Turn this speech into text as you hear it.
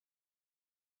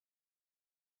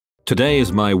Today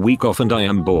is my week off and I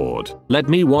am bored. Let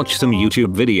me watch some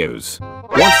YouTube videos.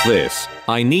 What's this?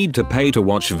 I need to pay to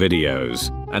watch videos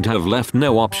and have left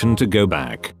no option to go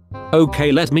back.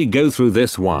 Okay, let me go through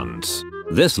this once.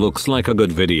 This looks like a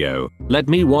good video. Let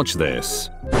me watch this.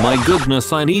 My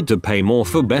goodness, I need to pay more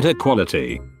for better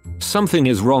quality. Something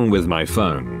is wrong with my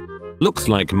phone. Looks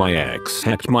like my ex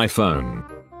hacked my phone.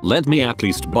 Let me at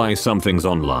least buy some things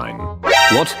online.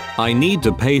 What? I need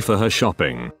to pay for her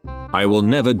shopping. I will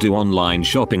never do online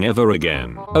shopping ever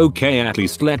again. Okay, at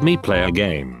least let me play a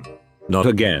game. Not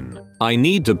again. I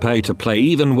need to play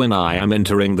even when I am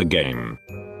entering the game.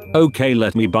 Okay,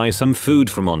 let me buy some food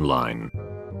from online.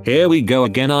 Here we go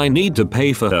again. I need to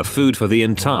pay for her food for the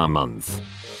entire month.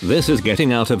 This is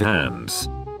getting out of hands.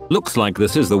 Looks like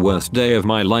this is the worst day of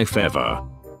my life ever.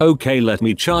 Okay, let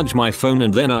me charge my phone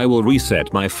and then I will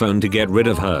reset my phone to get rid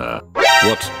of her.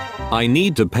 What? I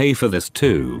need to pay for this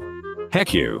too.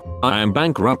 Heck you. I am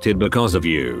bankrupted because of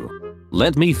you.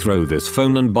 Let me throw this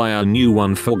phone and buy a new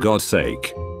one for God's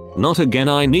sake. Not again.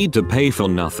 I need to pay for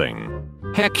nothing.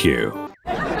 Heck you.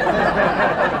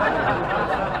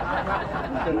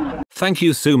 Thank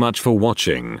you so much for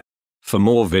watching. For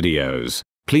more videos,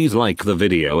 please like the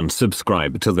video and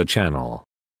subscribe to the channel.